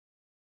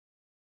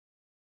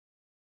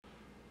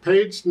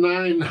Page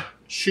 9,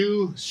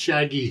 Shoo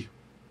Shaggie,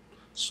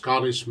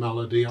 Scottish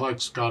melody. I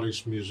like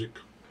Scottish music.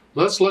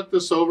 Let's look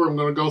this over. I'm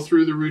going to go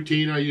through the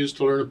routine I used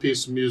to learn a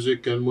piece of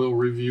music, and we'll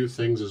review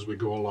things as we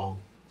go along.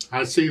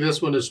 I see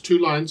this one is 2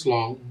 lines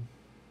long.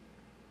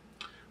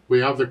 We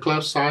have the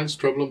clef signs,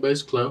 treble and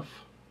bass clef.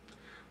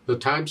 The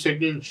time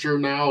signature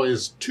now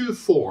is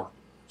 2-4.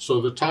 So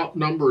the top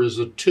number is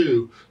a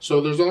 2. So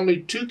there's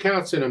only 2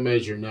 counts in a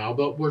measure now,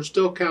 but we're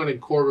still counting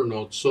quarter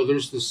notes. So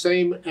there's the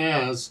same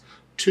as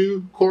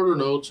 2 quarter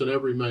notes in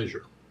every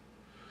measure.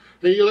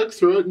 And you look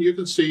through it and you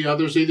can see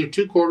there's either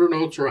 2 quarter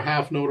notes or a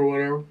half note or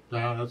whatever.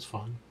 That's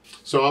fine.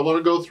 So I want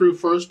to go through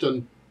first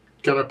and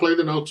can I play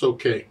the notes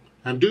okay?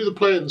 And do the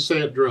play it and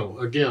say it drill.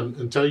 Again,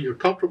 until you're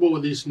comfortable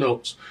with these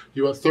notes.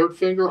 You have 3rd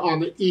finger on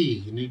the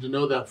E. You need to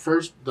know that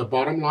first, the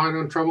bottom line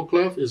on treble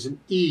clef is an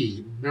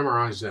E.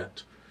 Memorize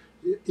that.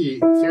 E.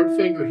 3rd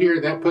finger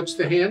here, that puts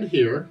the hand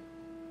here,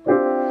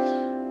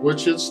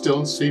 which is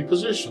still in C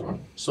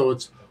position. So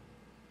it's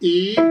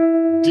E,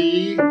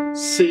 D,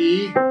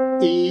 C,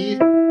 E,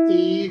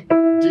 E,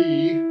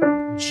 D,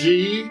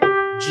 G,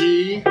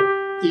 G,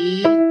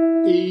 E,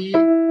 E,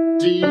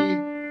 D,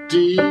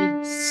 D,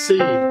 C.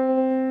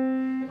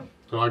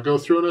 So I go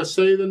through and I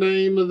say the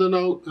name of the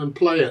note and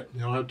play it.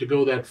 You don't have to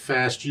go that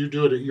fast. You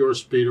do it at your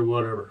speed or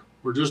whatever.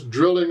 We're just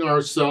drilling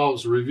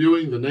ourselves,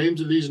 reviewing the names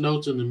of these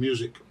notes in the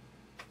music.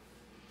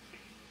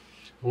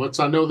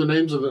 Once I know the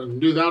names of them and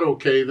do that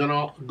okay, then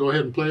I'll go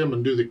ahead and play them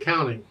and do the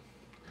counting.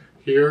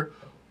 Here,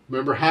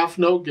 remember half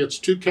note gets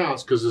 2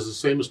 counts because it's the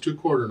same as 2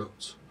 quarter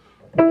notes.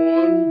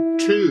 1,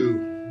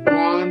 2,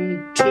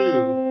 1,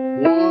 2,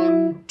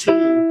 1,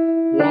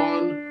 2,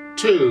 1,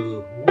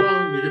 2,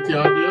 1. You get the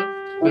idea?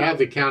 They have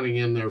the counting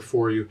in there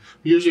for you.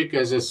 Music,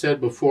 as I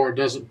said before,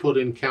 doesn't put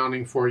in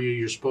counting for you.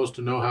 You're supposed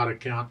to know how to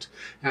count.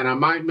 And I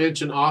might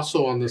mention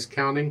also on this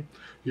counting,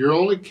 you're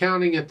only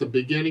counting at the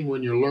beginning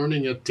when you're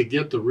learning it to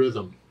get the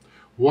rhythm.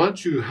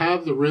 Once you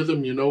have the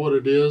rhythm, you know what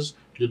it is,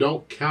 you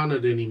don't count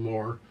it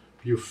anymore.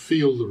 You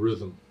feel the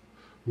rhythm.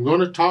 I'm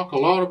going to talk a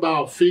lot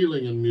about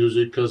feeling in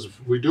music because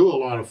we do a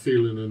lot of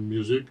feeling in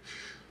music.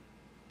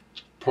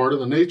 Part of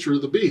the nature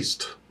of the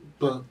beast.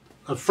 But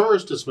at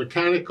first it's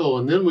mechanical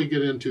and then we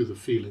get into the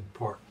feeling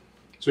part.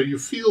 So you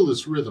feel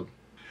this rhythm.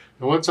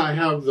 And once I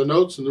have the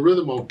notes and the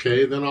rhythm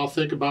okay, then I'll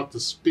think about the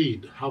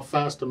speed. How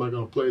fast am I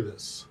going to play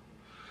this?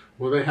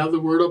 Well, they have the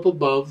word up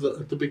above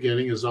at the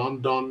beginning is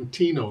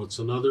andantino. It's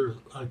another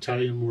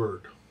Italian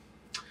word.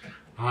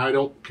 I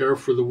don't care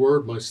for the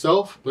word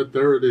myself, but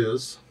there it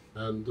is.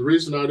 And the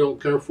reason I don't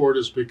care for it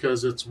is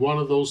because it's one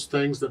of those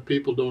things that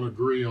people don't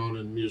agree on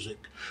in music.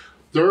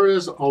 There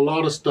is a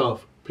lot of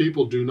stuff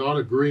people do not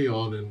agree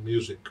on in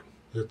music.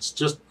 It's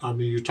just, I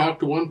mean, you talk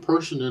to one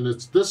person and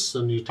it's this,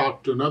 and you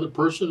talk to another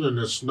person and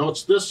it's, no,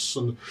 it's this,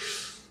 and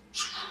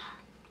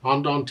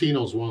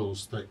andantino is one of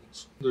those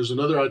things. There's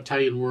another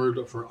Italian word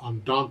for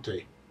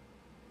andante.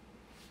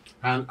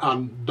 And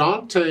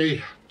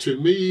andante, to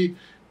me,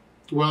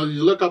 well,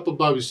 you look up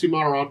above, you see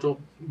moderato.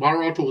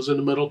 Moderato was in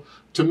the middle.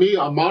 To me,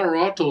 a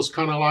moderato is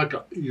kind of like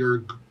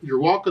you're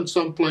walking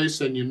someplace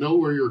and you know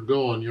where you're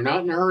going. You're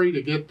not in a hurry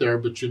to get there,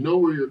 but you know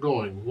where you're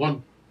going.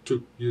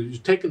 You're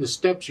taking the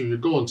steps and you're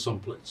going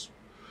someplace.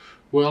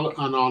 Well,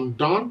 an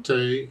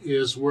andante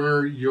is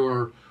where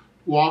you're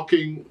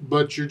walking,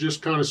 but you're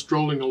just kind of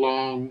strolling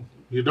along.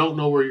 You don't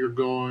know where you're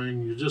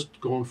going. You're just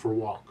going for a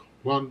walk.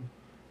 1,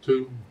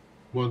 2,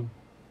 1,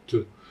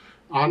 2.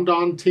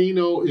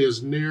 Andantino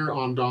is near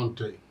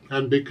andante.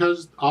 And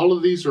because all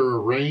of these are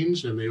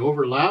arranged and they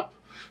overlap,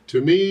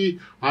 to me,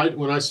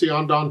 when I see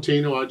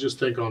andantino, I just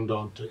think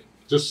andante.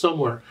 Just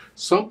somewhere.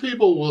 Some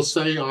people will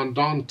say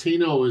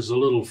andantino is a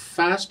little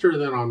faster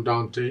than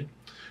andante,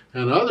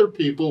 and other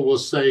people will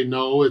say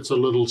no, it's a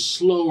little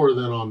slower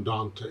than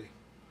andante.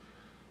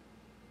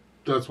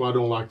 That's why I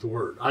don't like the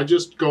word. I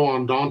just go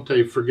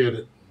andante, forget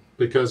it,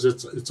 because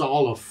it's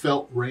all a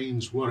felt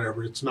range,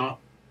 whatever. It's not.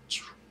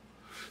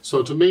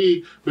 So to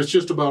me, it's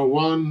just about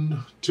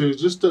 1, 2,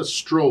 just a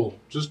stroll,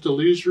 just a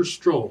leisure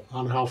stroll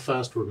on how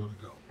fast we're going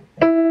to go.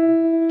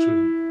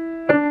 2,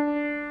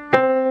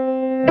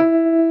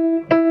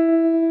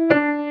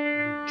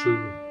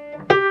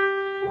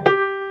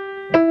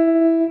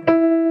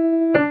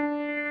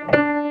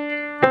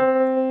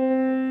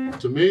 2.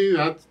 To me,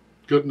 that's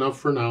good enough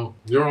for now.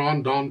 Your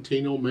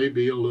andantino may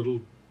be a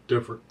little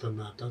different than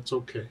that. That's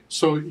okay.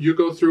 So you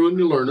go through and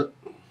you learn it.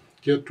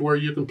 Get to where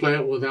you can play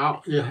it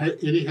without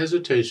any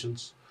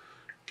hesitations.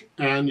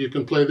 And you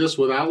can play this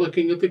without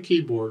looking at the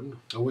keyboard.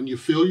 And when you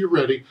feel you're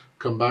ready,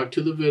 come back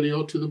to the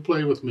video, to the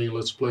play with me.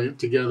 Let's play it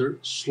together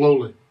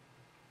slowly.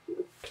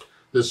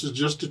 This is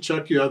just to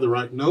check you have the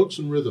right notes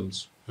and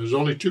rhythms. There's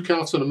only 2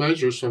 counts in a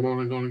measure, so I'm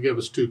only going to give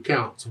us 2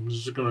 counts. I'm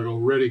just going to go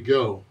ready,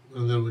 go,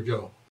 and then we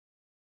go.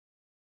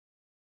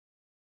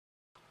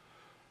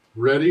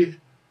 Ready,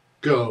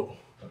 go.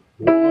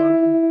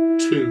 1,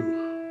 2.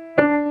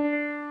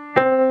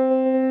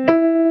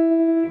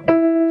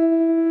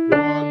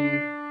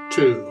 1,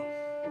 2.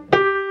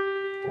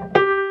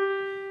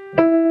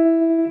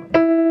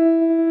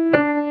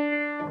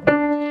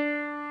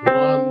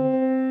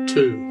 1,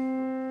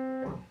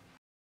 2.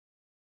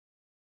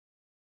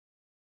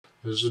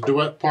 There's a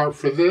duet part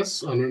for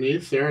this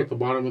underneath there at the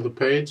bottom of the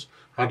page.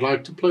 I'd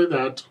like to play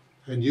that,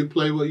 and you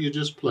play what you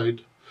just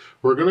played.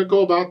 We're going to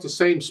go about the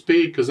same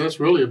speed because that's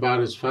really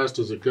about as fast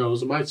as it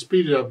goes. I might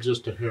speed it up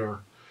just a hair.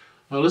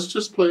 Let's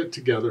just play it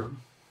together.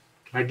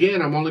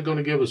 Again, I'm only going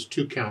to give us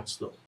 2 counts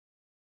though.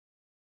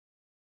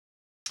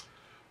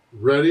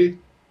 Ready,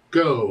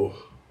 go.